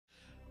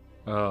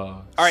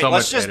All right, So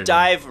let's much just editing.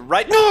 dive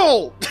right.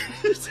 No.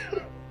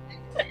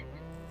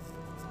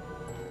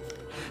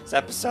 This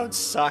episode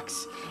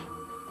sucks.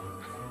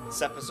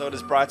 This episode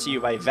is brought to you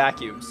by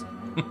vacuums.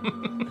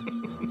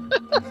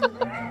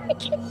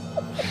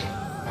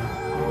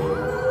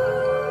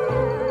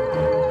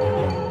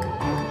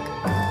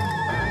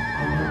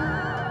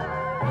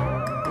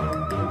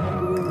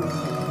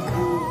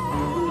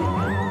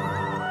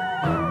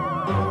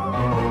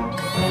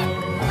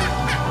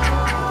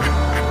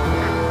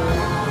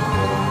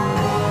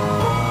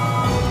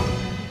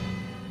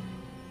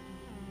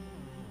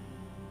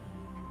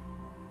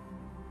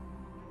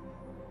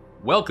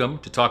 Welcome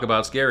to Talk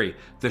About Scary,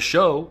 the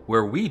show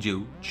where we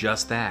do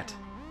just that.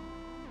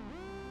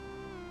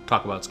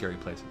 Talk about scary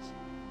places.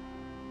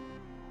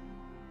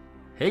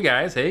 Hey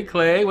guys, hey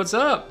Clay, what's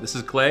up? This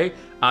is Clay,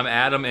 I'm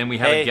Adam, and we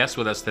have Hey. a guest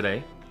with us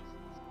today.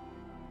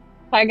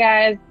 Hi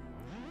guys.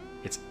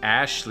 It's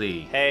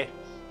Ashley. Hey,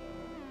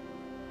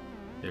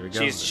 There we go.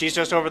 she's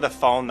just over the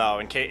phone though.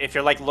 In case if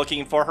you're like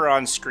looking for her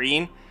on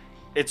screen,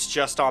 it's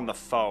just on the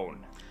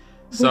phone.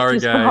 Sorry Which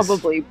is guys.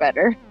 probably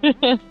better.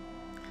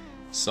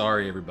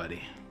 Sorry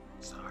everybody.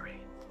 Sorry.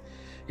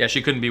 Yeah,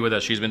 she couldn't be with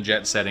us. She's been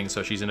jet setting,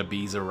 so she's in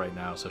Ibiza right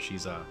now. So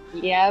she's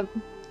Yep.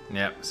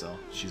 so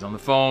she's on the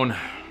phone.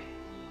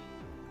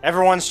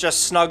 Everyone's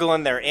just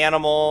snuggling their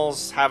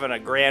animals, having a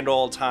grand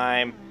old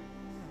time,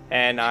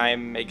 and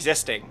I'm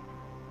existing.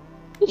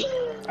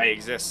 I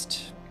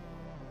exist.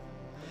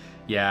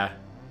 Yeah,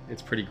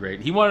 it's pretty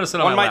great. He wanted to sit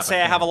on One my might lap.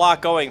 say I have a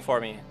lot going for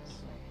me.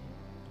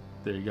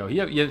 There you go.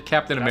 You have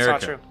Captain That's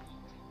America. not true.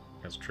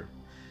 That's true.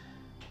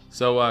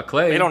 So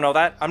Clay, They don't know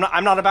that.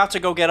 I'm not about to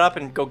go get up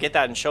and go get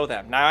that and show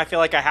them. Now I feel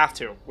like I have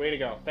to. Way to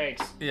go.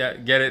 Thanks. yeah,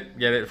 get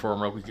it for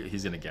him real quick.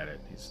 He's gonna get it.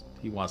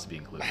 He wants to be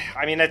included.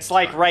 I mean, it's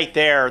like right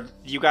there.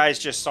 You guys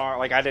just saw.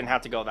 Like I didn't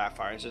have to go that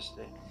far. It's just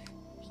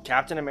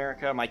Captain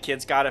America. My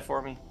kids got it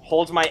for me.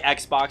 Holds my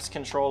Xbox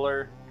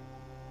controller.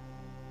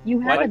 You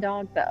have What? a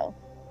dog though.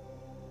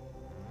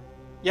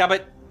 Yeah,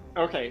 but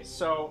okay.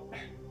 So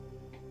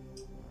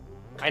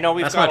I know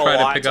we've That's why I got a tried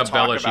to lot pick to up talk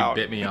Bella. about.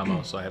 She bit me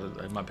almost, so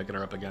I'm not picking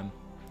her up again.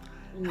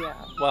 Yeah.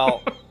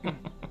 Well,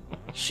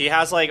 she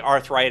has like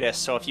arthritis,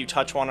 so if you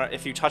touch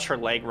her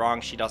leg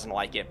wrong, she doesn't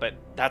like it. But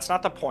that's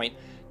not the point.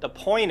 The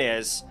point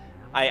is,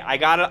 I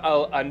got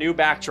a new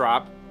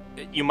backdrop.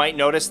 You might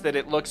notice that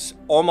it looks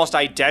almost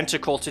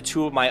identical to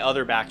two of my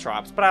other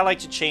backdrops, but I like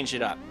to change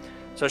it up.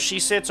 So she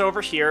sits over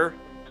here,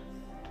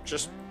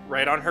 just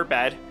right on her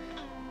bed,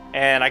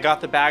 and I got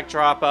the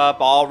backdrop up,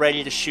 all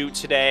ready to shoot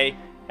today.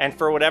 And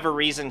for whatever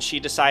reason, she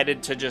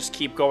decided to just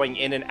keep going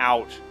in and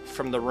out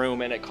from the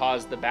room, and it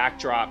caused the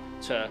backdrop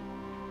to...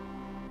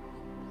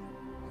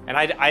 And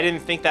I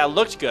didn't think that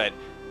looked good.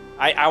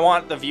 I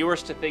want the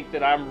viewers to think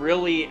that I'm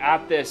really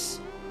at this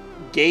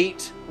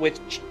gate with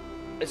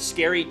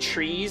scary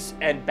trees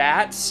and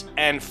bats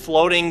and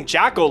floating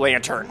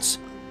jack-o'-lanterns.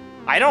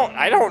 I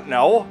don't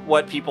know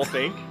what people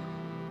think.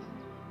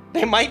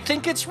 They might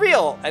think it's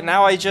real, and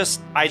now I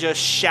just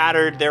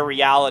shattered their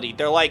reality.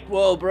 They're like,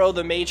 "Whoa, bro,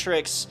 the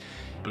Matrix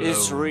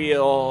is Blown.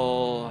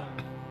 real."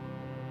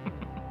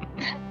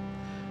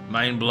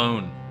 Mind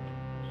blown.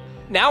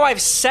 Now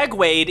I've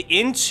segued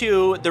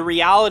into the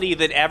reality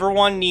that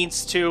everyone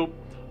needs to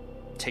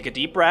take a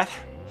deep breath.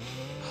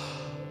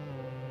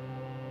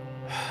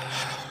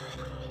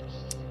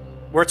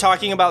 We're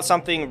talking about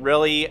something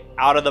really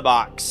out of the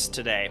box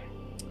today.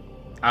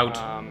 Out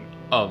Um,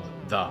 of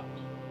the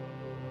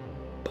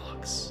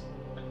box.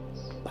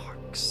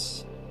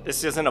 box.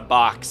 This isn't a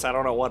box. I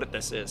don't know what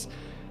this is.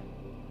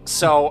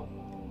 So,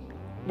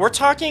 we're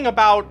talking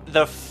about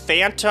the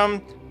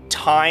phantom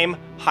time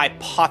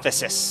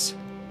hypothesis.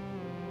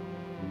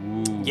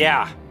 Ooh.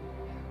 Yeah.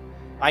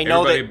 I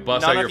know Everybody that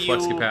bust none out your of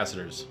flux you...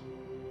 capacitors.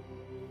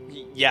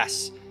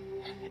 Yes.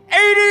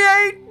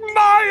 88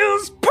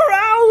 miles per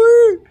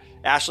hour!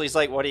 Ashley's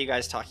like, what are you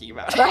guys talking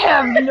about? I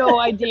have no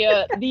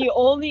idea. The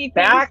only thing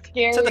Back to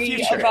the scary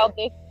future. about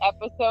this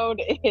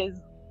episode is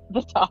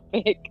the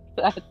topic.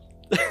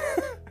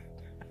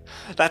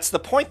 That's the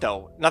point,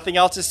 though. Nothing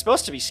else is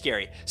supposed to be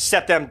scary,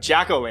 except them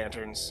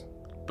jack-o'-lanterns.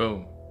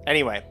 Boom.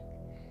 Anyway.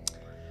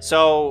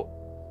 So,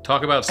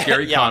 Talk about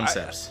scary Yeah,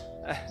 concepts.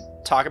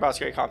 talk about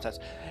scary concepts.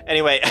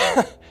 Anyway,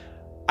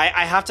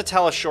 I have to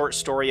tell a short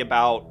story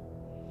about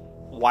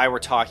why we're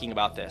talking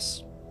about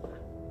this.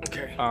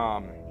 Okay.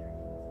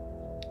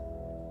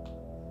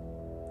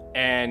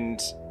 And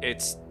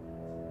it's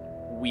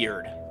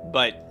weird,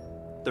 but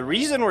the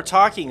reason we're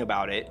talking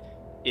about it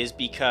is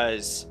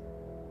because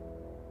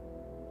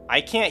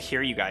I can't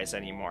hear you guys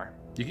anymore.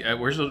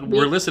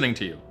 We're listening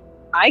to you.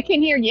 I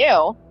can hear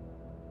you.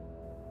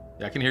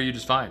 I can hear you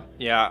just fine.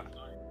 Yeah.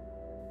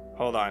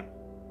 Hold on.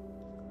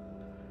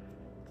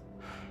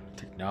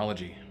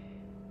 Technology.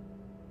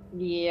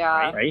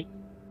 Yeah. Right?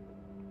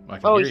 I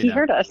can Oh, hear you he now.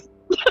 heard us.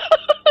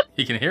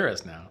 He can hear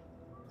us now.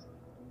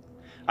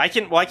 I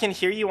can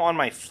hear you on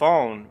my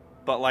phone,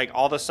 but like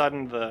all of a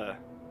sudden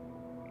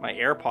my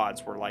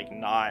AirPods were like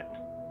not.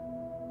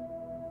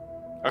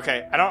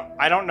 Okay,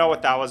 I don't know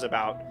what that was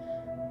about.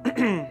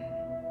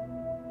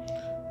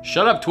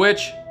 Shut up,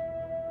 Twitch.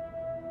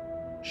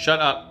 Shut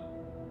up.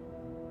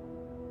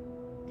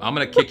 I'm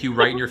gonna kick you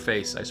right in your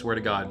face. I swear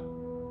to God.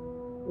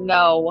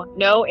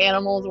 No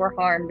animals were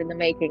harmed in the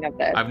making of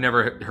this. I've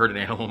never hurt an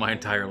animal my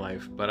entire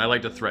life, but I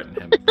like to threaten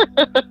him.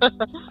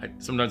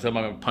 Sometimes I'm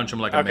gonna punch him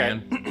like a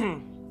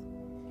man.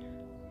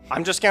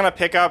 I'm just gonna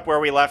pick up where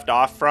we left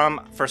off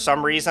from. For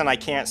some reason, I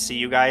can't see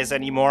you guys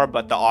anymore,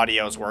 but the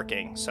audio's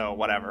working, so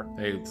whatever.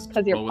 Hey,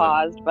 Because you're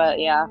paused, but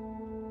yeah.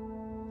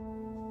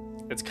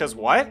 It's because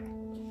what?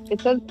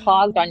 It says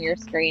paused on your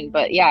screen,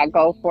 but yeah,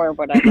 go for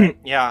whatever.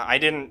 Yeah, I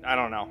don't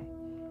know.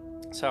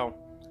 So,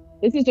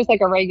 This is just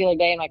like a regular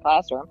day in my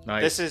classroom.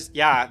 Nice. this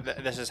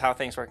is how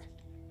things work.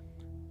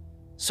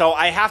 So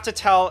I have to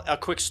tell a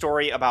quick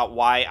story about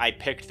why I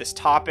picked this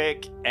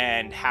topic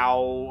and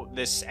how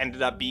this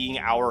ended up being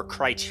our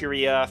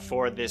criteria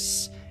for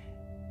this,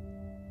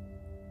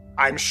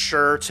 I'm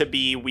sure to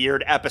be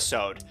weird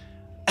episode.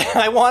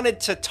 I wanted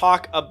to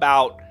talk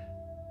about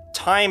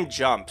time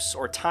jumps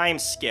or time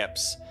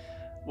skips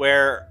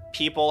where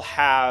people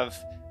have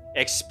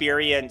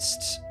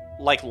experienced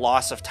like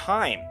loss of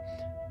time,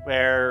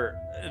 where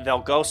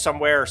they'll go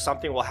somewhere or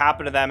something will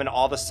happen to them and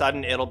all of a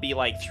sudden it'll be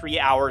like 3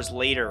 hours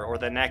later or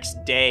the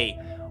next day,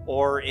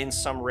 or in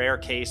some rare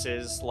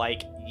cases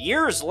like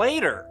years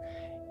later.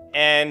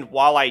 And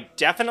while I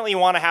definitely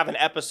want to have an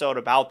episode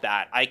about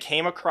that, I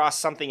came across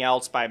something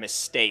else by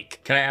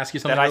mistake Can I ask you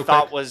something that I real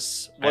thought quick?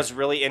 was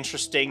really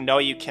interesting. No,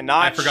 you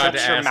cannot. I forgot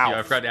Shut to your ask mouth. you.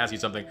 I forgot to ask you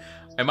something.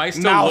 Am I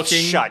still Mouth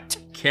looking shut.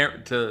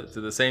 to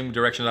the same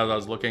direction that I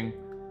was looking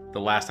the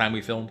last time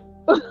we filmed?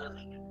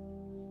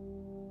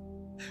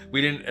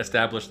 We didn't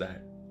establish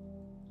that.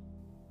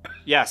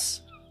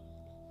 Yes.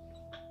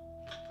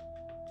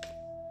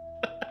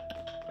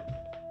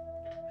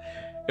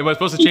 Am I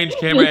supposed to change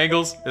camera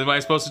angles? Am I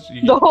supposed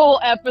to? The whole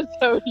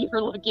episode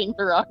you're looking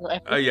the wrong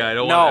way. Yeah, I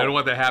don't No. want. I don't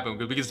want that to happen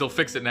because we can still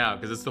fix it now.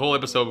 Because it's the whole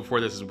episode before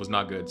this was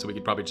not good, so we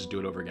could probably just do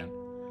it over again.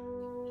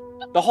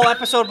 The whole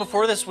episode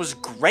before this was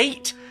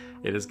great.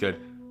 It is good.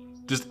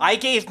 Just I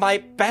gave my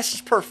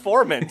best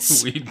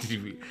performance.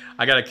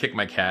 I gotta kick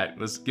my cat.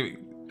 Let's give.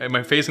 Am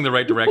I facing the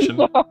right direction?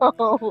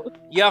 No.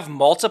 You have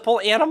multiple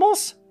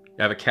animals?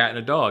 I have a cat and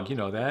a dog. You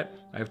know that.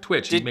 I have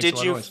Twitch. He makes a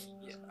lot of noise.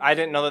 I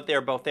didn't know that they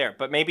were both there,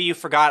 but maybe you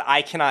forgot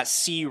I cannot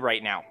see you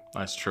right now.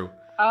 That's true.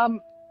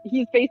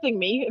 He's facing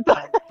me.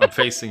 I'm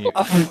facing you.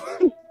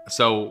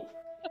 So,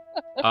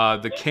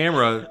 the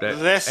camera, that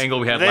This angle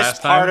we had this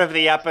last part time. of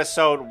the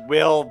episode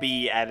will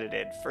be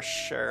edited for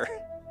sure.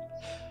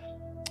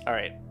 All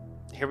right,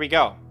 here we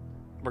go.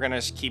 We're gonna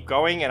just keep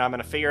going, and I'm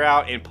gonna figure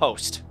out in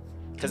post,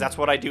 because that's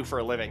what I do for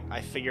a living.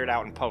 I figure it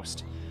out in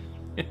post.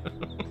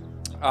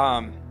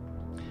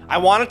 I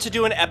wanted to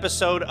do an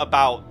episode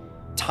about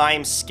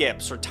time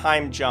skips or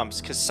time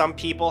jumps, because some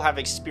people have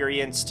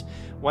experienced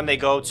when they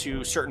go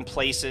to certain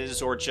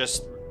places or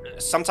just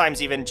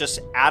sometimes even just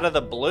out of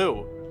the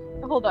blue.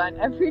 Hold on.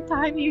 Every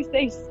time you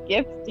say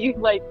skips, you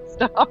like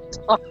stop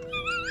talking.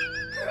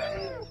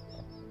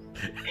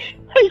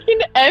 Like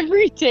in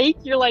every take,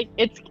 you're like,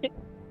 it's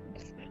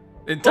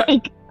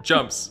like,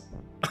 Jumps.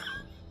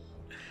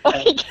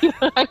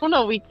 I don't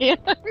know. We can't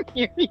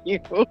hear you.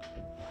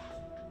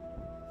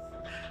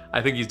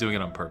 I think he's doing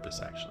it on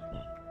purpose, actually.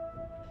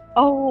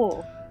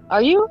 Oh,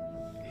 are you?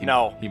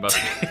 No. He must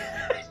be.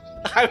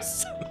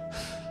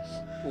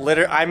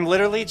 I'm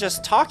literally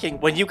just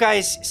talking. When you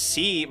guys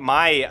see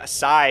my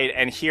side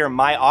and hear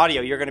my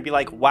audio, you're gonna be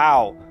like,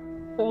 wow.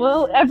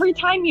 Well, every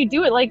time you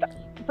do it, like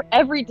for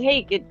every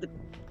take, it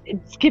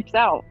skips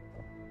out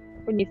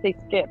when you say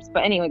skips.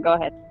 But anyway, go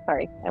ahead.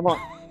 Sorry, I won't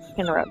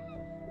interrupt.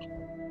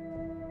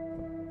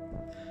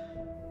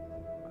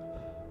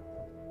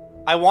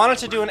 I wanted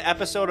to do an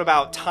episode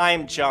about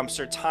time jumps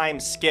or time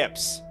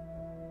skips.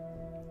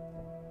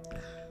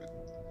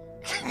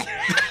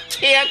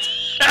 Can't.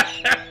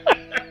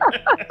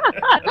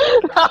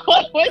 That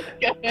one was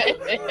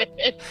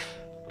good.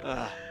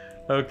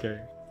 Okay.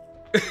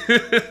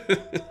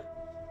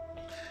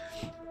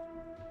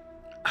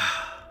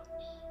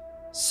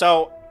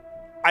 So,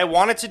 I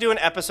wanted to do an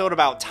episode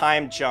about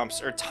time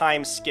jumps or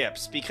time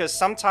skips because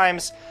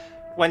sometimes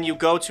when you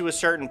go to a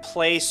certain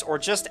place or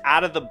just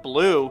out of the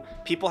blue,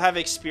 people have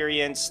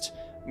experienced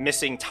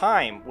missing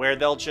time where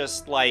they'll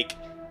just like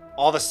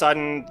all of a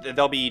sudden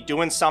they'll be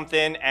doing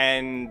something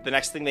and the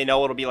next thing they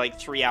know it'll be like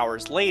 3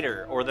 hours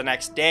later or the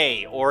next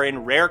day or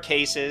in rare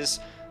cases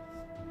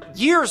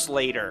years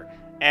later.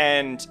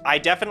 And I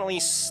definitely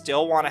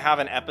still want to have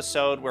an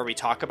episode where we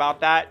talk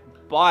about that,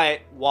 but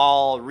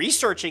while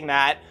researching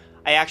that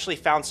I actually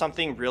found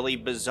something really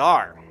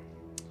bizarre.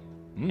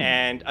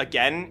 And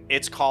again,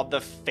 it's called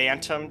the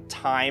phantom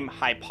time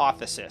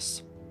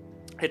hypothesis.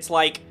 It's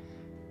like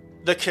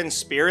the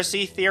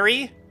conspiracy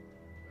theory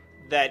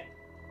that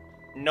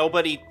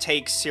nobody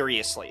takes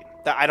seriously.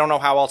 I don't know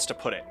how else to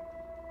put it.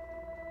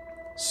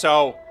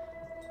 So,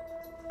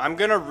 I'm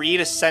going to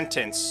read a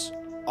sentence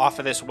off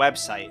of this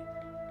website,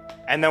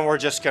 and then we're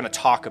just going to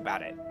talk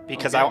about it.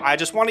 Because Okay. I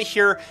just want to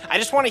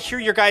hear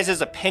your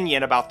guys'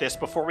 opinion about this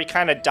before we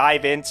kind of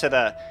dive into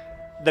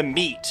the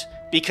meat.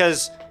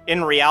 Because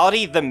in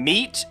reality, the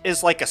meat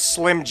is like a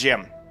Slim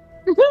Jim.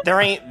 There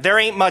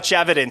ain't much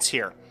evidence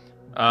here.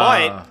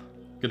 But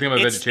good thing I'm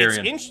a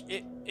vegetarian.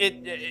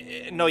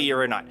 No,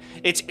 you're not.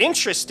 It's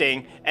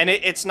interesting, and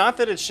it's not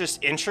that it's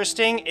just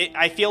interesting.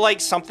 I feel like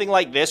something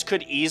like this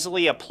could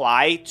easily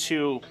apply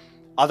to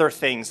other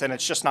things, and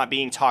it's just not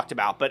being talked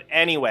about. But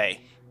anyway,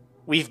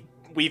 we've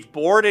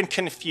bored and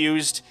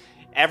confused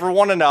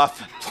everyone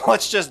enough.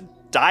 Let's just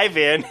dive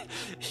in.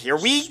 Here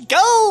we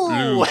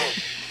go.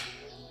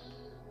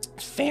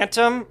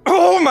 Phantom.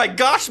 Oh my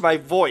gosh, my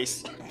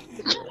voice.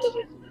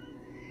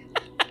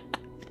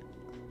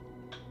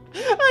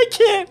 I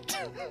can't.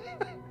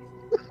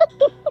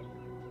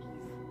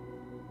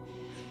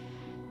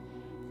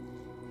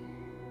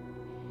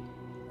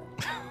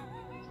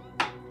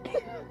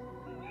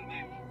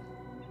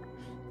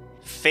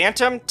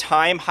 Phantom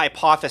time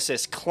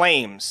hypothesis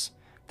claims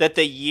that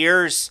the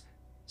years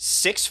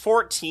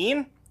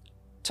 614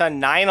 to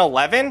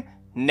 911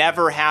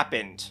 never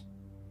happened,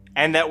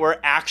 and that we're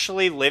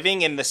actually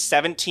living in the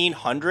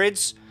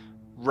 1700s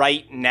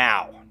right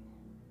now.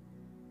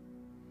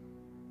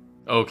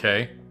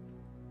 Okay.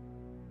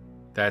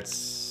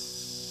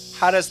 That's...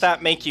 How does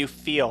that make you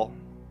feel?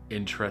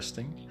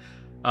 Interesting.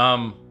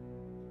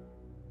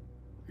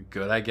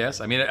 Good, I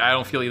guess. I mean, I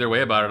don't feel either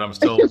way about it. I'm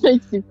still It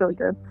makes you feel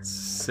good.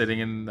 sitting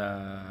in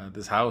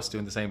this house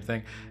doing the same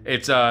thing.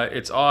 It's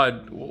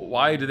odd.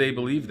 Why do they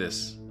believe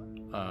this?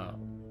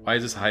 Why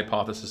is this a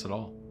hypothesis at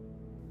all?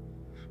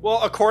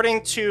 Well,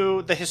 according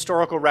to the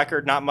historical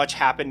record, not much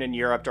happened in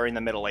Europe during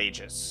the Middle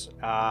Ages.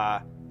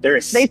 There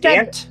is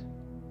scant...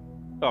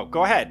 Oh,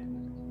 go ahead.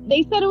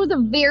 They said it was a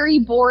very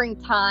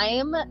boring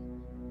time,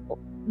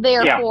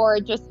 therefore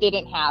it just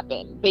didn't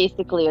happen,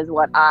 basically is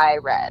what I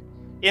read.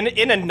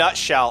 In a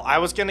nutshell, I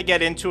was going to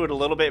get into it a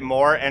little bit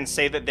more and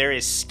say that there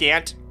is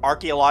scant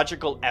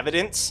archaeological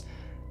evidence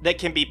that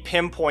can be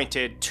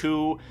pinpointed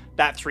to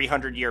that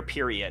 300-year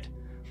period.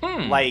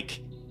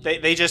 Like,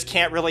 they just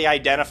can't really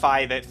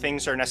identify that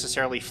things are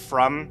necessarily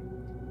from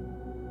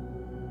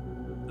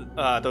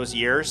those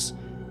years.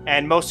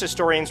 And most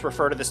historians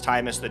refer to this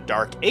time as the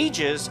Dark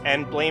Ages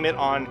and blame it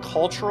on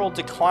cultural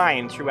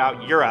decline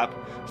throughout Europe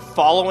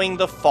following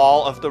the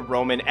fall of the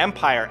Roman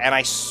Empire. And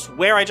I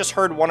swear I just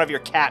heard one of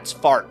your cats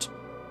fart.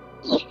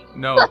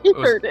 No, I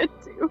heard it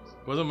too.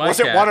 Wasn't my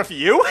Was cat. it one of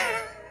you?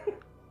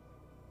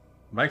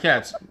 My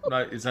cat's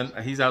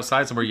he's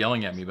outside somewhere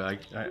yelling at me, but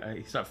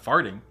he's not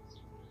farting,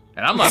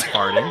 and I'm not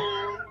farting.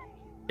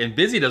 And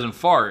Busy doesn't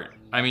fart.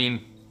 I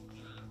mean,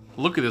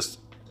 look at this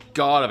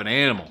god of an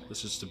animal.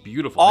 This is just a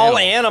beautiful. All animal.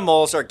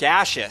 animals are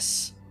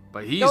gaseous.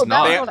 But he's No,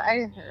 not. that's what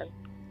I heard.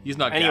 He's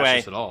not Anyway.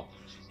 gaseous at all.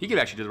 He could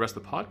actually do the rest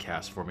of the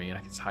podcast for me, and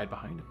I can just hide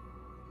behind him.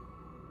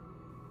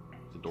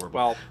 It's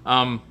adorable.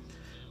 Well,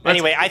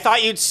 anyway, I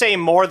thought you'd say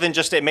more than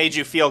just it made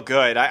you feel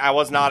good. I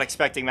was not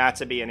expecting that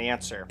to be an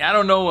answer. I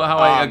don't know how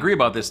I agree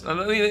about this.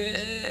 Let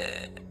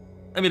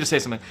me just say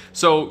something.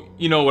 So,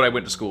 you know what I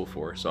went to school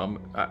for. So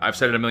I've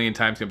said it a million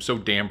times. I'm so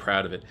damn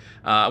proud of it.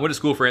 I went to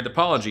school for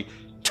anthropology.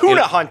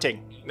 Tuna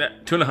hunting.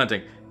 Tuna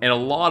hunting. And a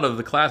lot of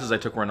the classes I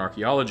took were in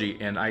archaeology.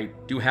 And I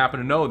do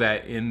happen to know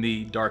that in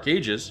the Dark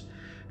Ages,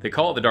 they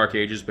call it the Dark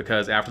Ages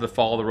because after the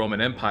fall of the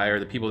Roman Empire,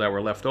 the people that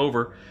were left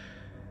over,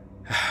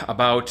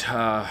 about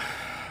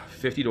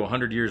 50 to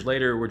 100 years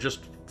later, were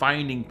just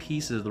finding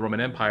pieces of the Roman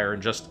Empire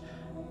and just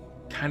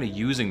kind of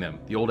using them.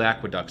 The old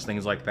aqueducts,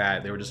 things like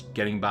that. They were just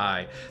getting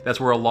by. That's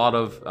where a lot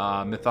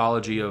of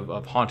mythology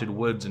of haunted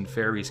woods and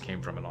fairies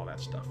came from and all that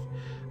stuff.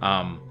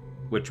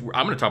 Which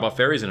I'm going to talk about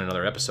fairies in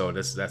another episode.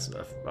 That's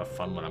a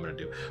fun one I'm going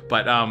to do.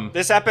 But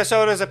This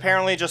episode is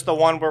apparently just the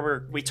one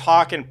where we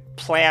talk and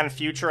plan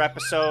future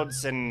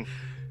episodes, and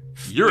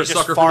you're we a just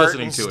sucker for fart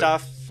listening and to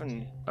stuff.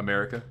 And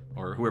America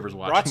or whoever's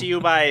watching. brought to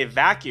you by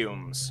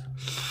vacuums.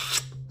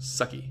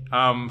 Sucky.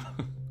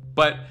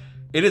 But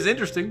it is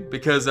interesting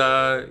because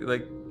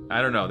like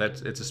I don't know,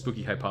 it's a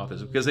spooky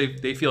hypothesis because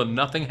they feel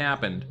nothing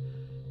happened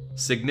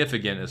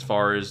significant as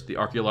far as the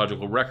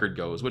archaeological record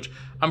goes, which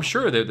I'm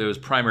sure that there was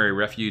primary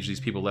refuge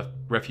these people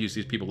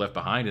left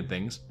behind and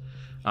things.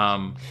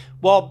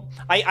 Well,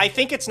 I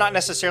think it's not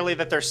necessarily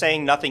that they're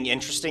saying nothing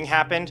interesting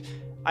happened.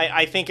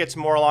 I think it's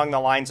more along the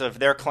lines of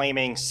they're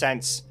claiming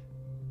since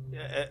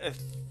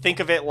think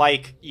of it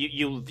like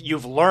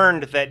you've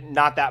learned that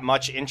not that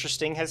much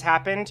interesting has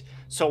happened,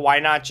 so why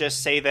not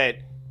just say that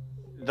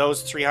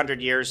those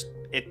 300 years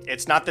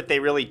it's not that they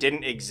really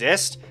didn't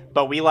exist,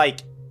 but we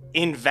like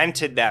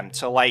invented them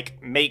to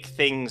like make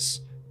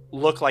things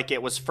look like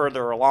it was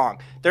further along.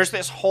 There's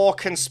this whole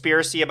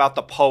conspiracy about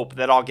the Pope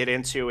that I'll get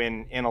into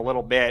in a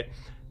little bit,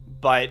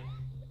 but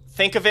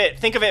think of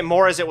it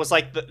more as it was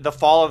like the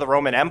fall of the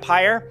Roman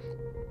Empire,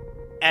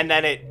 and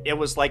then it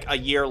was like a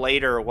year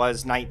later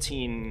was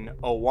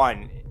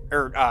 1901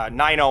 or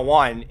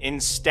 901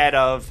 instead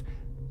of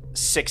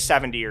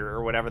 670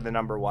 or whatever the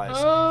number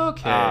was.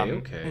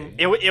 Okay.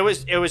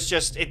 It was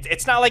just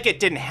it's not like it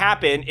didn't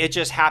happen. It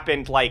just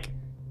happened like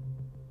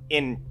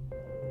in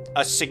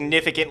a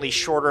significantly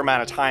shorter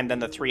amount of time than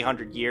the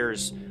 300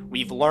 years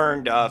we've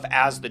learned of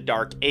as the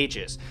Dark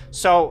Ages.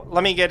 So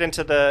let me get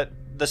into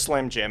the the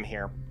Slim Jim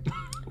here.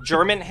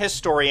 German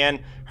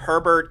historian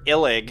Herbert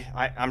Illig,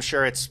 I'm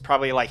sure it's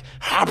probably like,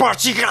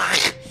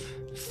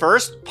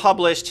 first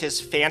published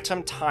his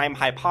phantom time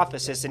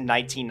hypothesis in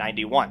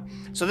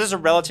 1991. So this is a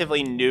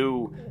relatively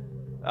new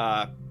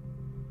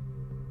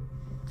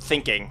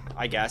thinking,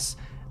 I guess.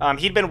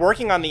 He'd been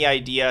working on the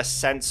idea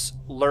since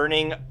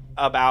learning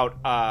about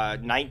a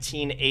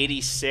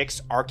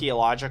 1986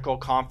 archaeological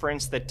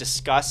conference that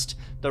discussed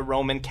the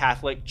Roman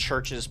Catholic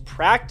Church's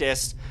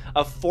practice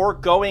of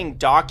foregoing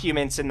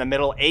documents in the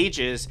Middle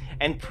Ages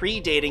and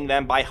predating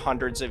them by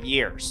hundreds of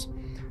years.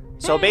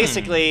 So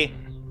basically,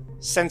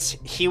 since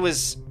he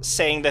was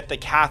saying that the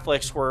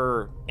Catholics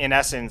were, in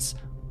essence,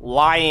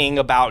 lying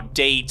about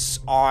dates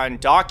on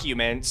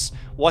documents,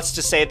 what's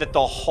to say that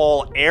the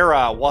whole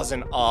era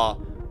wasn't a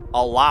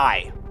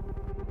lie?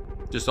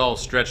 Just all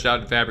stretched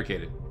out and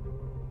fabricated.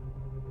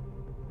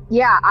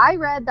 Yeah, I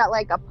read that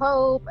like a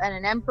pope and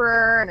an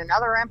emperor and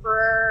another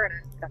emperor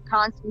and a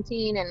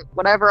Constantine and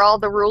whatever, all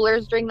the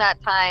rulers during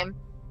that time,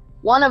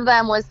 one of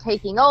them was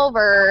taking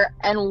over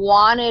and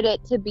wanted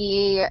it to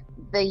be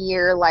the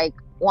year like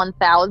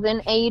 1000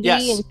 AD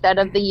instead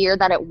of the year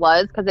that it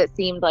was, because it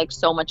seemed like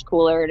so much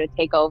cooler to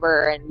take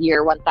over in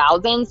year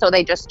 1000. So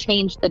they just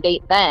changed the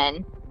date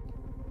then.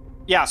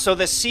 Yeah, so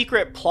the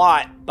secret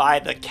plot by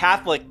the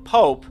Catholic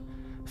Pope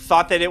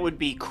thought that it would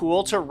be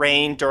cool to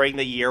reign during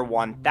the year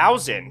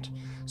 1000.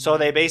 So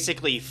they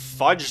basically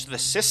fudged the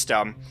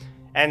system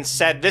and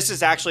said, this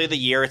is actually the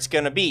year it's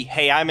going to be.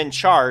 Hey, I'm in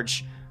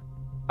charge.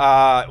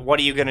 What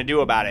are you going to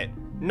do about it?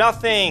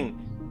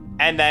 Nothing.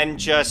 And then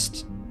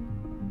just,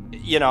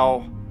 you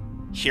know,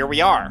 here we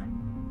are.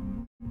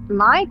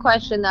 My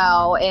question,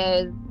 though,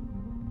 is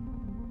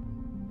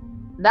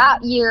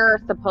that year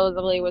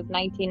supposedly was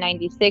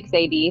 1996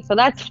 AD, so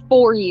that's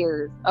 4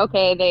 years.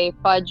 Okay, they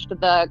fudged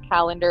the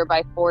calendar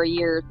by 4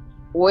 years.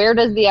 Where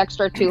does the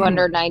extra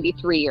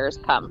 293 years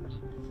come?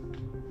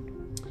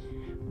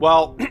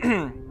 Well,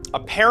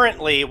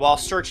 apparently, while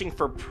searching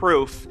for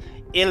proof,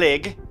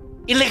 Illig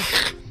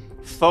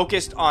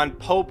focused on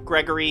Pope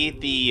Gregory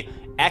the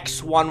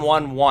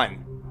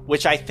X111,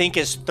 which I think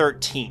is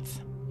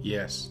 13th.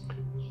 Yes.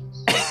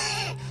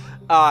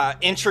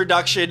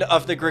 Introduction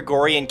of the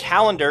Gregorian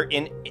calendar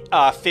in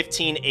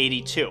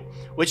 1582,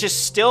 which is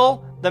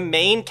still the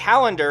main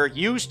calendar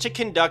used to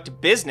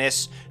conduct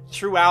business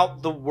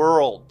throughout the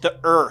world, the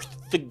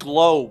earth, the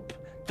globe,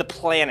 the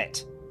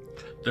planet.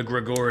 The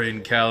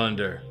Gregorian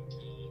calendar.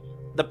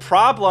 The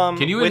problem.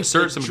 Can you with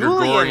insert some Julian...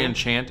 Gregorian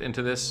chant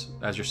into this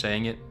as you're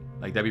saying it?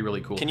 Like, that'd be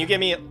really cool. Can you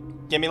give me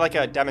like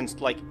a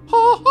like?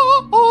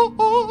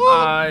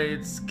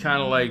 It's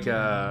kind of like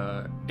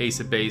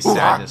Ace of Base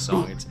sadness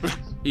song.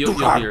 You'll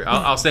hear.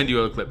 I'll send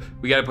you a clip.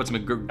 We got to put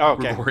some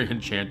Gregorian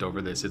chant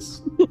over this.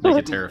 It's make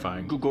it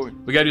terrifying.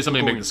 We got to do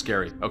something to make it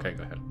scary. Okay,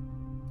 go ahead.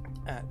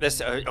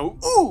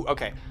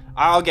 Okay.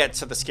 I'll get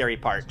to the scary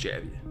part.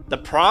 The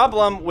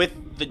problem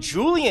with the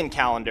Julian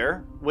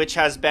calendar, which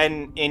has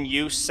been in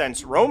use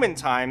since Roman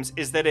times,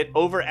 is that it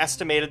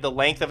overestimated the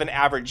length of an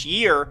average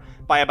year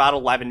by about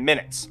 11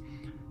 minutes.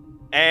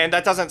 And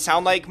that doesn't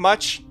sound like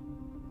much,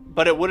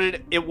 but it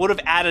would have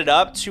added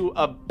up to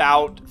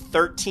about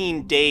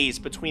 13 days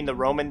between the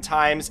Roman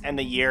times and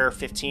the year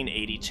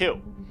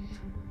 1582.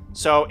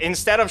 So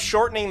instead of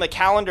shortening the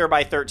calendar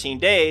by 13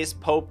 days,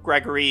 Pope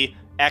Gregory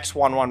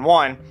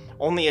X111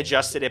 only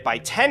adjusted it by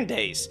 10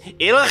 days.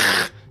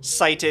 Illig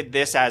cited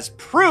this as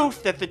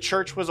proof that the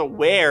church was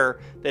aware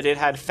that it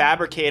had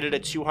fabricated a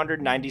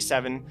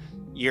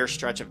 297-year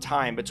stretch of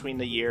time between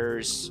the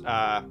years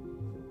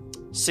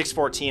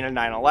 614 and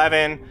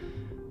 911,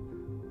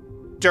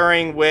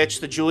 during which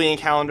the Julian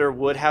calendar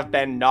would have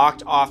been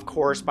knocked off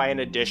course by an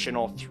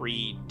additional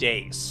 3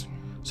 days.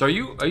 So are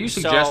you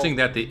suggesting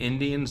that the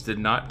Indians did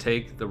not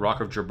take the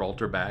Rock of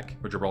Gibraltar back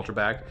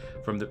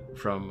from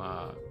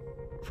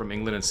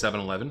England in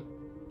 711?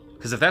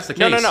 Because if that's the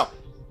case, no.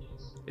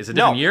 It's a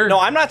different year. No,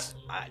 I'm not.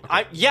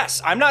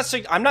 I'm not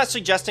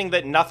suggesting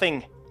that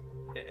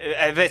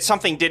that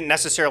something didn't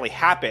necessarily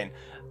happen.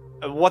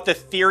 What the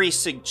theory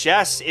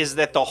suggests is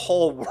that the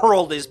whole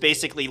world is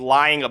basically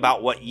lying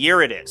about what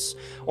year it is.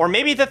 Or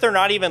maybe that they're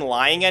not even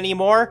lying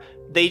anymore.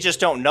 They just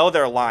don't know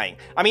they're lying.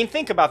 I mean,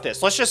 think about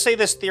this. Let's just say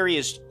this theory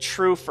is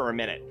true for a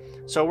minute.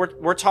 So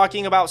we're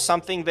talking about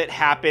something that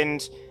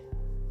happened.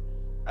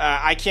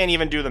 I can't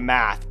even do the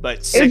math,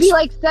 but it would be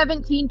like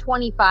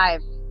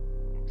 1725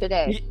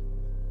 today.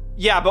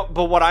 Yeah,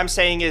 but what I'm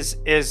saying is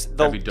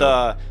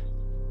the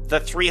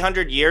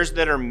 300 years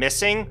that are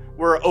missing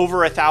were over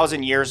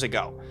 1,000 years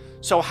ago.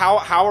 So how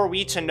are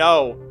we to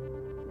know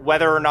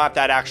whether or not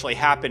that actually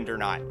happened or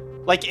not?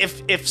 Like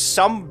if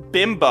some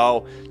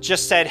bimbo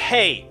just said,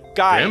 "Hey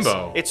guys,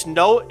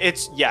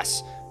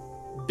 yes,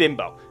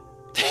 bimbo."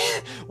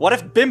 What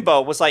if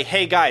bimbo was like,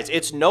 "Hey guys,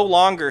 it's no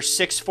longer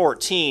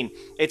 614,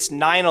 it's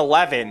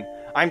 911.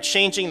 I'm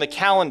changing the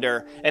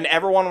calendar," and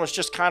everyone was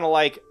just kind of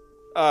like,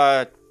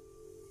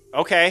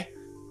 okay,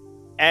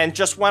 and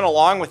just went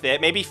along with it.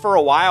 Maybe for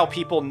a while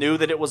people knew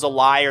that it was a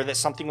lie or that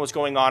something was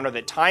going on or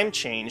that time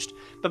changed,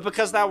 but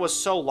because that was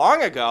so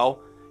long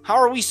ago, How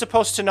are we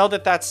supposed to know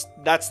that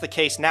that's the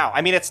case now?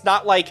 I mean, it's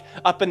not like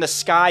up in the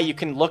sky you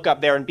can look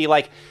up there and be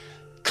like,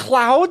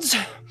 clouds?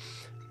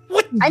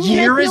 What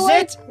year is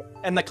it?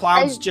 And the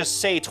clouds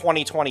just say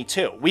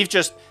 2022. We've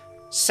just,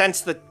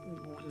 since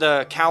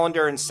the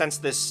calendar and since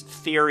this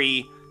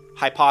theory,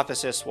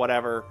 hypothesis,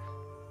 whatever,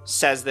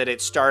 says that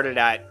it started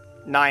at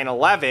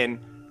 9/11,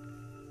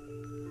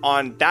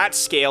 on that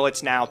scale,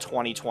 it's now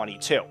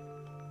 2022.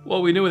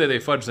 Well, we knew that they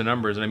fudged the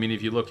numbers, and I mean,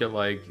 if you look at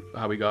like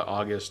how we got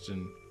August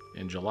and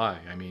July,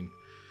 I mean,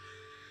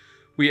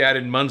 we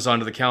added months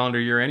onto the calendar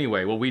year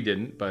anyway. Well, we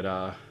didn't,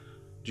 but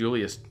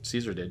Julius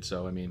Caesar did.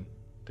 So I mean,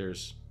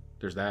 there's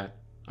that.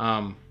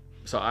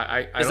 So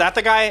I is that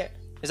the guy?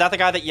 Is that the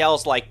guy that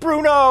yells like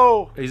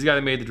Bruno? He's the guy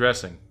that made the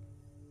dressing.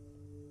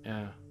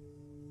 Yeah.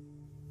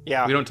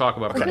 Yeah. We don't talk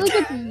about I it. feel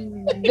like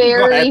it's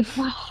very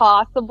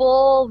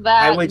possible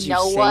that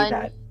no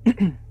one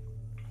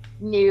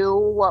knew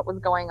what was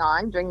going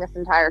on during this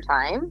entire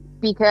time,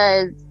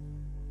 because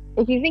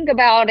if you think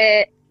about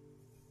it,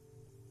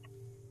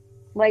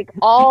 like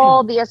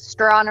all the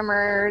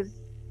astronomers,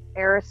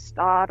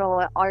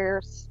 Aristotle,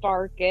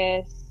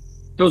 Aristarchus,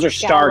 those are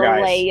star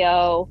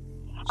Galileo.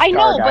 guys. I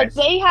know, guys.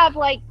 but they have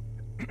like.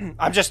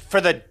 I'm just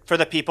for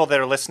the people that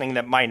are listening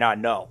that might not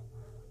know.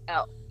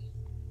 Oh,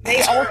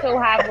 they also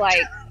have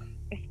like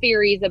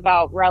theories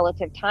about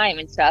relative time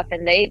and stuff,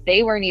 and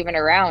they weren't even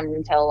around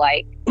until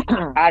like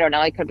I don't know,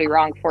 I could be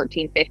wrong,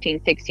 14, 15,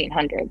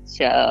 1600.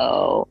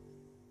 So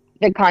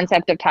the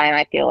concept of time,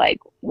 I feel like,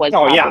 was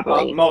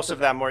probably, most of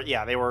them were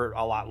they were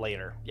a lot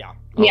later. Yeah.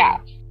 Yeah.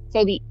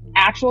 So the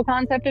actual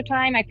concept of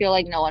time, I feel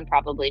like no one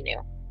probably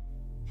knew.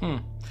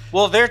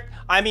 Well,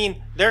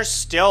 there's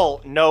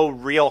still no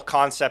real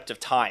concept of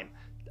time.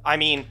 I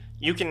mean,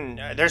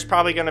 there's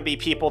probably going to be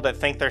people that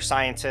think they're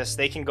scientists.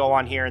 They can go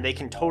on here and they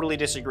can totally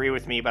disagree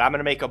with me, but I'm going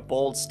to make a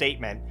bold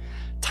statement.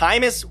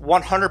 Time is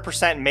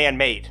 100%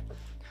 man-made.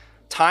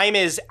 Time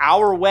is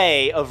our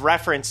way of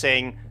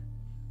referencing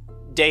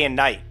day and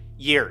night,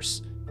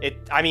 years.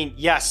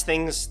 Yes,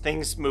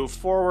 things move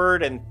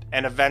forward and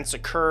events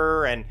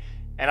occur, and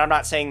I'm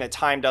not saying that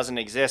time doesn't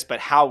exist, but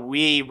how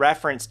we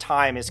reference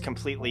time is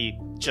completely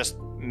just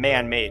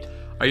man-made.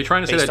 Are you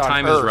trying to say that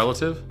time is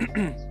relative?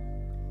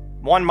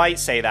 One might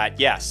say that,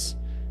 yes.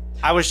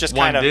 I was just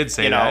one did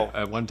say that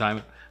at one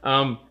time.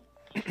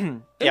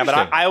 Yeah, but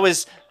I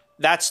was.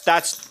 That's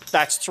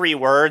 3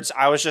 words.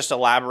 I was just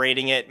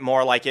elaborating it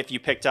more like if you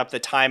picked up the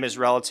Time is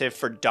Relative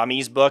for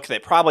Dummies book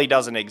that probably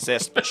doesn't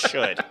exist but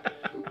should.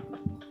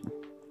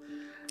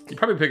 You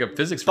probably pick up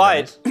physics for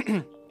dummies.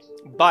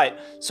 But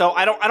so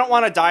I don't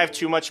want to dive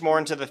too much more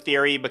into the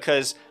theory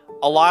because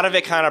a lot of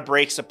it kind of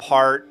breaks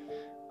apart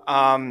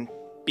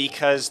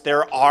because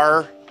there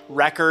are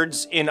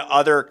records in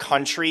other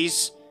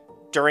countries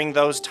during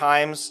those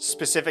times,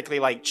 specifically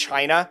like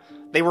China.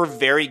 They were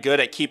very good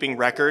at keeping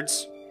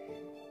records.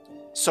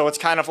 So it's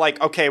kind of like,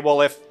 okay,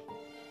 well, if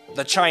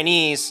the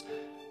Chinese,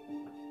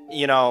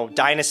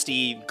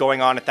 dynasty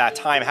going on at that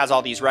time has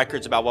all these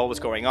records about what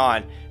was going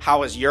on,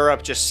 how is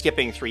Europe just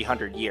skipping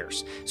 300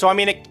 years? So, I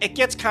mean, it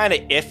gets kind of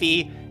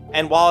iffy.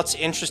 And while it's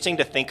interesting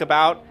to think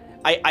about,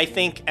 I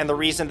think, and the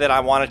reason that I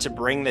wanted to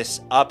bring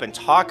this up and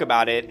talk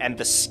about it and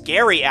the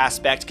scary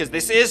aspect, because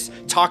this is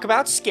talk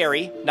about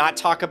scary, not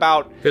talk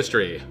about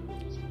history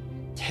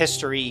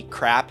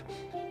crap,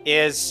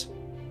 is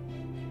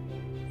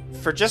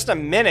for just a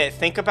minute,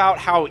 think about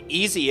how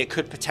easy it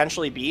could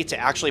potentially be to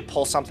actually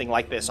pull something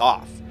like this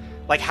off.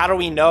 Like, how do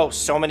we know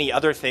so many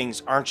other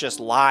things aren't just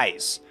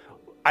lies?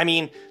 I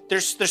mean,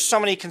 there's so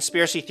many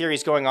conspiracy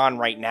theories going on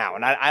right now,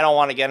 and I don't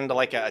want to get into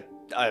like a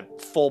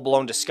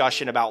full-blown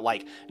discussion about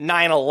like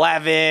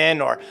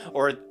 9/11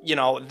 or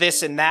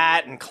this and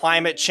that and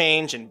climate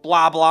change and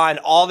blah blah and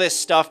all this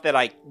stuff that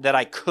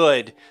I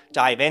could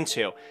dive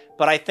into.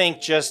 But I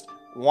think just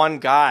one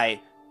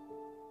guy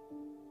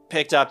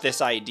picked up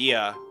this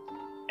idea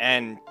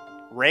and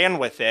ran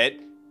with it,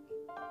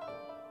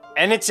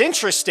 and it's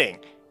interesting,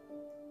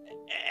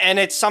 and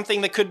it's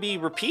something that could be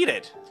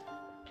repeated.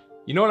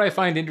 You know what I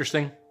find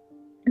interesting?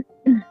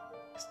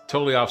 It's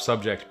totally off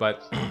subject,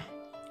 but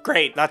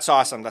great, that's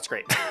awesome, that's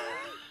great.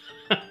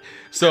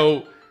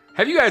 So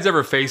have you guys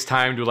ever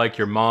FaceTimed with like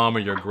your mom or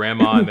your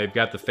grandma and they've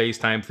got the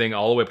FaceTime thing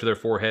all the way up to their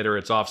forehead, or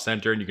it's off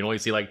center and you can only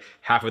see like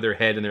half of their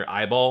head and their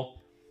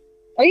eyeball?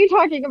 Are you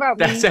talking about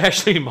me? That's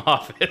actually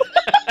Moffat.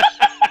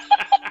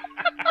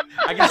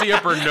 I can see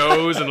up her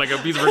nose and like a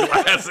piece of her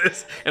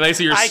glasses, and I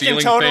see her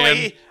ceiling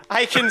fan.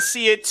 I can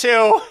see it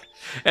too.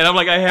 And I'm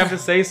like, I have to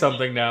say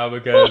something now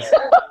because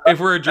if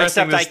we're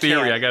addressing this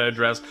theory, I gotta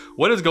address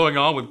what is going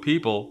on with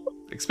people,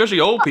 especially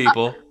old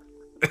people,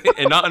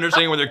 and not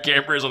understanding where their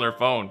camera is on their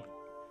phone.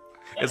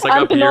 It's like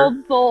up here.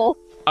 Old soul.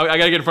 I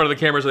gotta get in front of the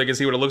camera so they can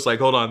see what it looks like.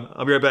 Hold on,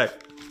 I'll be right back.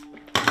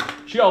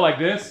 She all like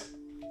this.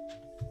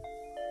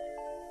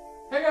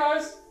 Hey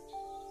guys,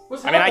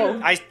 what's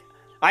happening?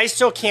 I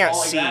still can't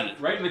like see. that,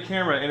 right in the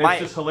camera, and it's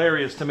just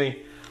hilarious to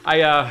me.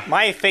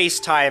 My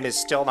FaceTime is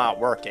still not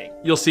working.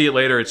 You'll see it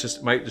later. It's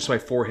just my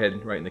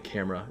forehead right in the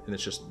camera, and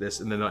it's just this,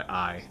 and then my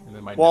eye, and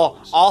then my Well,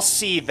 nose. I'll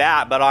see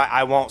that, but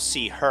I won't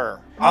see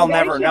her. I'll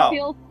never know. I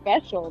feel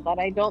special, but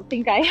I don't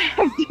think I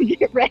have to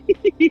get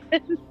ready.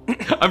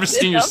 I'm just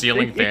seeing your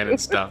ceiling fan and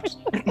stuff.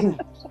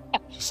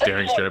 Just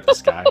staring straight up the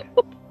sky.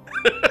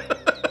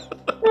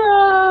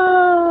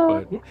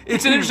 But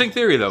it's an interesting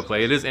theory, though,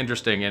 Clay. It is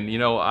interesting,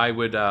 and I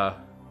would.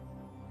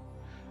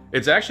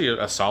 It's actually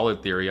a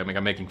solid theory. I mean,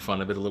 I'm making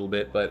fun of it a little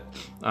bit, but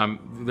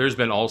there's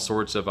been all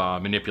sorts of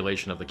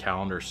manipulation of the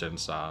calendar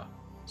since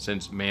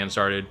man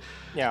started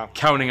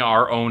counting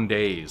our own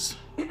days.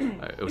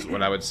 It was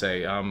what I would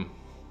say.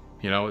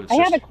 It's I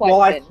have a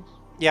question.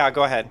 Yeah,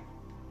 go ahead.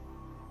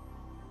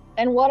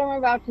 And what I'm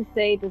about to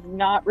say does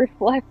not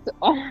reflect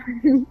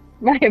on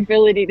my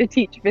ability to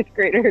teach 5th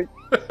graders.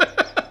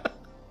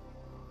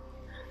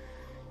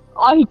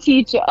 I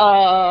teach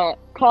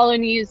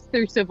colonies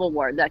through Civil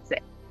War. That's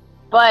it.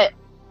 But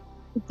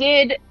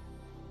did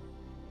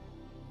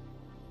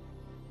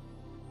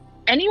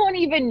anyone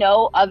even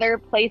know other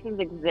places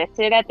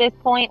existed at this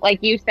point?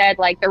 Like you said,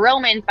 like the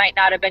Romans might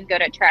not have been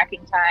good at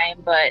tracking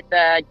time, but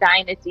the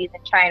dynasties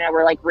in China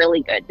were like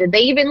really good. Did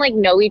they even like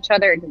know each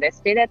other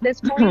existed at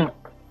this point?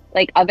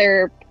 Like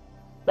other,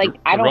 like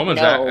I don't know.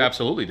 The Romans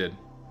absolutely did.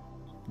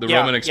 The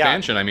Roman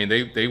expansion. I mean,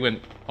 they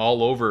went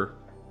all over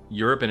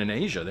Europe and in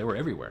Asia. They were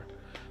everywhere.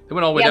 They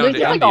went all the way down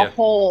to India.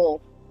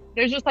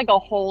 There's just like a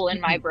hole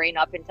in my brain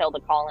up until the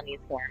colonies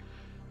formed.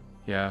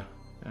 Yeah,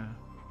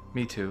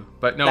 me too.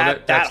 But no,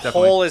 that that's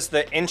hole is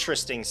the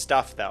interesting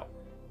stuff, though.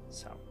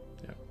 So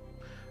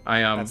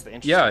yeah, that's the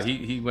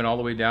interesting he went all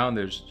the way down.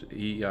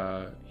 He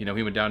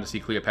went down to see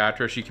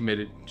Cleopatra. She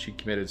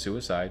committed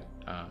suicide.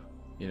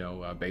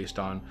 Based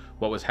on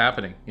what was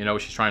happening.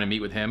 She's trying to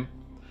meet with him.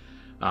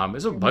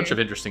 There's a bunch of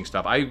interesting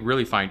stuff. I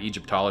really find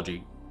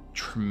Egyptology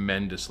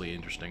tremendously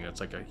interesting. That's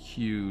like a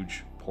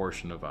huge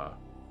portion of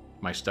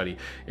my study.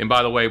 And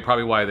by the way,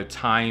 probably why the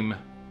time,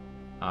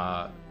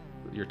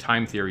 your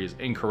time theory is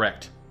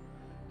incorrect,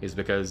 is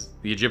because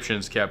the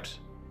Egyptians kept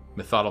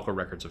methodical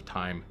records of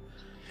time.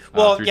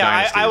 Well,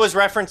 yeah, I was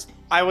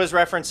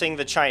referencing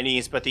the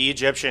Chinese, but the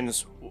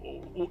Egyptians,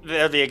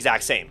 they're the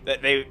exact same.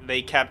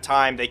 They kept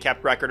time, they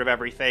kept record of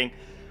everything.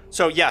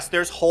 So yes,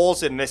 there's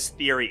holes in this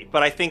theory,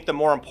 but I think the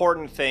more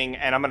important thing,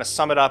 and I'm going to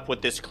sum it up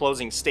with this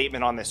closing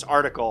statement on this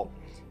article,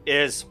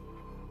 is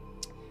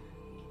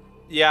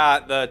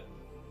the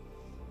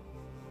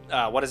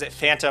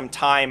phantom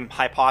time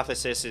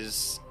hypothesis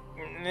is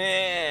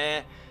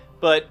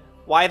but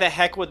why the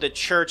heck would the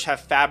church have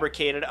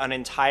fabricated an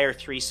entire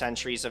 3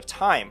 centuries of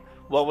time?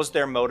 What was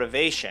their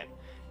motivation?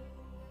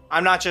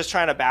 I'm not just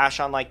trying to bash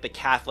on like the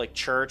Catholic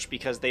Church,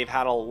 because they've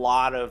had a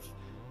lot of...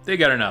 They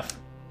got enough.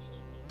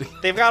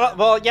 They've got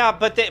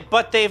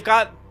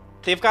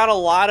they've got a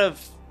lot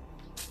of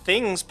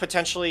things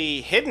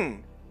potentially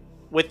hidden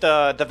with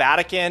the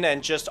Vatican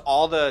and just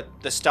all the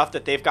stuff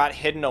that they've got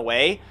hidden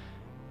away.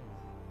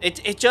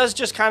 It does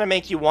just kind of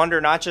make you wonder,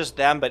 not just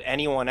them, but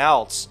anyone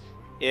else,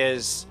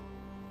 is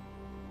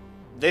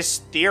this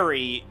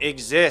theory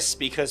exists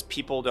because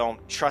people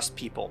don't trust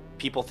people.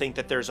 People think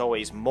that there's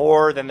always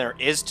more than there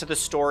is to the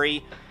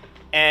story.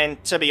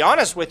 And to be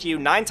honest with you,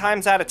 9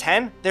 times out of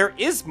 10, there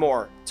is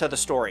more to the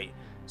story.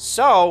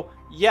 So,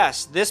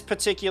 yes, this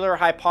particular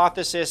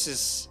hypothesis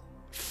is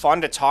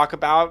fun to talk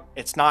about.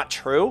 It's not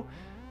true.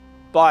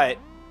 But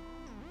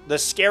the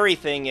scary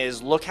thing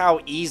is, look how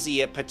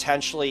easy it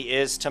potentially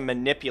is to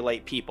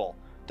manipulate people.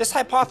 This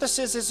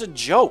hypothesis is a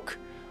joke.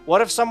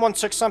 What if someone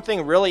took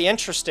something really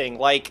interesting,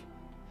 like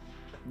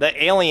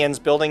the aliens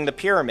building the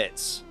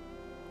pyramids?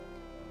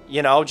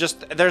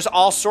 There's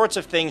all sorts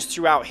of things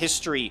throughout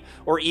history,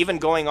 or even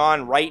going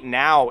on right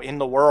now in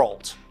the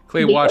world.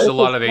 Clay watched a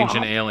lot of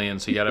Ancient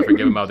Aliens, so you gotta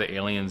forgive him about the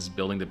aliens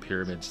building the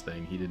pyramids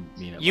thing. He didn't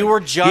mean it. You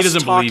were just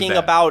talking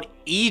about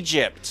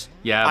Egypt.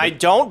 Yeah. I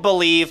don't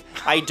believe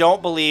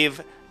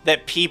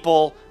that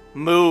people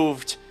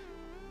moved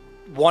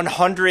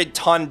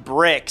 100-ton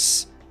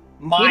bricks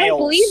miles. You don't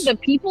believe the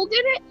people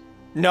did it?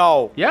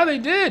 No. Yeah, they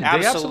did.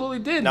 They absolutely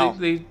did. No.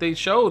 They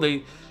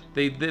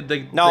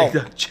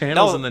dug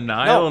channels in the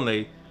Nile, and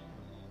they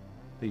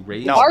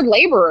raised hard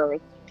laborers.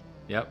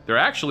 Yep, they're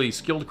actually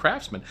skilled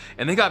craftsmen,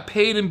 and they got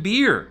paid in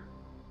beer.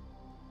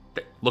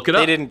 Look it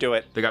up. They didn't do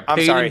it. They got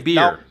paid in beer.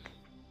 Nope.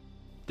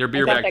 Their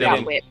beer back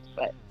then. Whipped,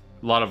 but...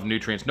 A lot of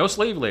nutrients. No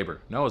slave labor.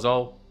 No, it was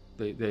all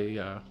it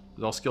was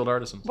all skilled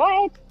artisans.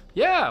 What?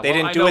 Yeah, they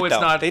didn't do it.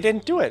 Though. They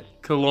didn't do it.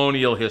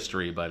 Colonial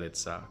history, but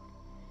it's. I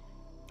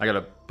got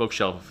a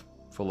bookshelf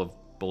full of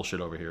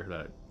bullshit over here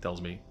that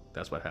tells me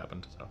that's what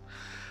happened. So,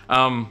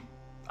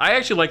 I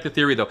actually like the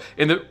theory though,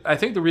 and I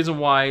think the reason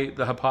why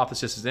the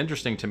hypothesis is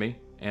interesting to me,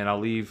 and I'll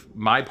leave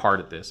my part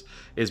at this,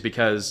 is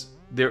because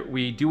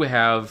we do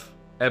have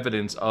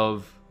evidence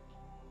of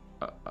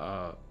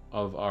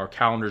our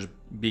calendars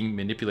being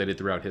manipulated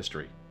throughout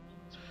history.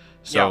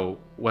 So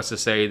what's to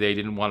say they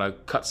didn't want to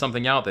cut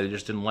something out that they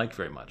just didn't like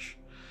very much?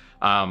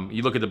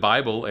 You look at the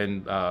Bible,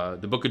 and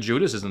the book of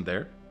Judas isn't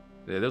there.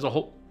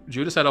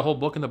 Judas had a whole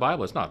book in the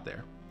Bible. It's not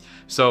there.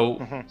 So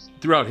Mhm.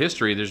 throughout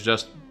history, there's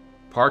just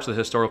parts of the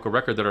historical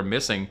record that are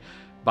missing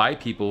by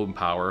people in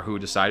power who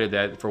decided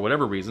that for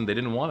whatever reason they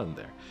didn't want them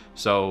there.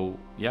 So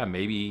yeah,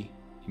 maybe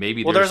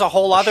Well, there's a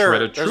whole other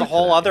shred of there's a truth to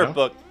whole that, other you know?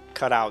 book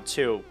cut out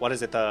too. What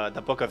is it?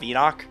 The Book of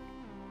Enoch?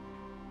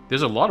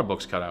 There's a lot of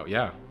books cut out.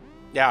 Yeah,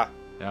 Yeah.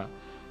 yeah,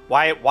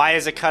 Why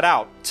is it cut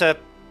out? To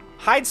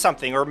hide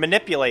something or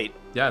manipulate.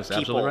 yeah. It's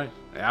absolutely People. right.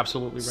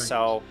 Absolutely right.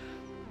 So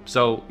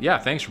So yeah,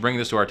 thanks for bringing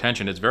this to our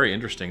attention. It's very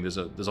interesting. There's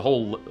a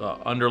whole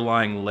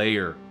underlying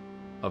layer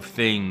of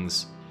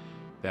things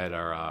that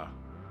are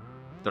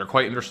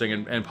quite interesting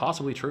and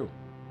possibly true.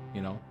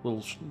 You know,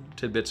 little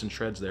tidbits and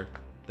shreds there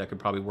that could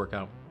probably work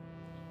out.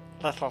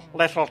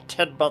 little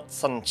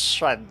tidbits and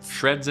shreds.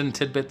 Shreds and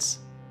tidbits.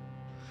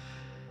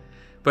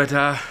 But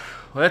well,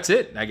 that's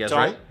it, I guess,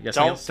 right? You got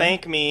something Don't else to say?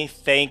 thank me.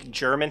 Thank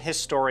German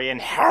historian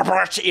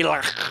Herbert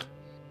Ehrlich.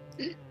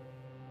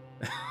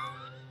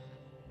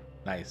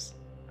 Nice.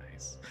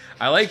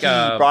 I like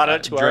brought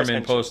it to our German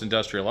attention.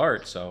 post-industrial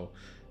art, so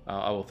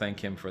I will thank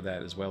him for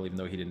that as well, even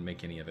though he didn't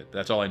make any of it.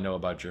 That's all I know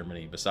about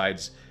Germany.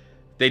 Besides,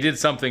 they did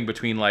something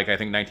between, like, I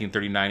think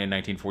 1939 and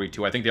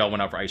 1942. I think they all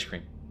went out for ice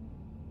cream.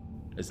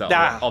 Is that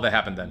Ah. all that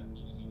happened then?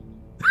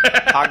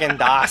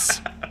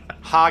 Hagen-Dazs.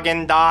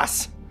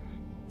 Hagen-Dazs.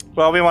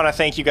 Well, we want to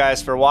thank you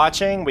guys for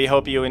watching. We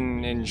hope you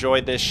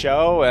enjoyed this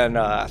show,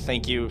 and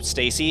thank you,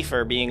 Stacy,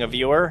 for being a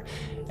viewer.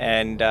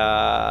 And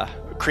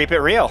Creep It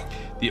Real.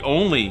 The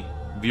only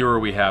viewer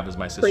we have is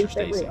my sister Creep It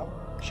Stacy. Real.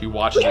 She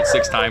watches it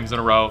 6 times in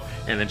a row,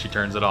 and then she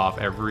turns it off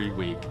every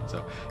week.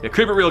 So, yeah,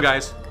 Creep It Real,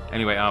 guys.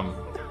 Anyway,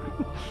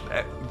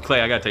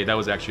 Clay, I gotta tell you, that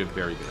was actually a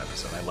very good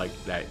episode. I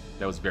liked that.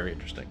 That was very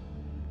interesting.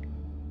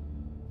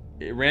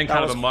 It ran That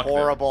kind was of amok there.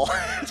 horrible.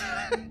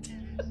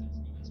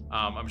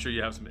 I'm sure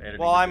you have some editing.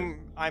 Well, to do.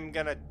 I'm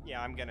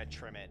gonna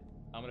trim it.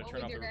 I'm gonna What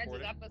turn was off the your guys'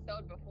 recording.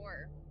 episode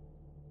before?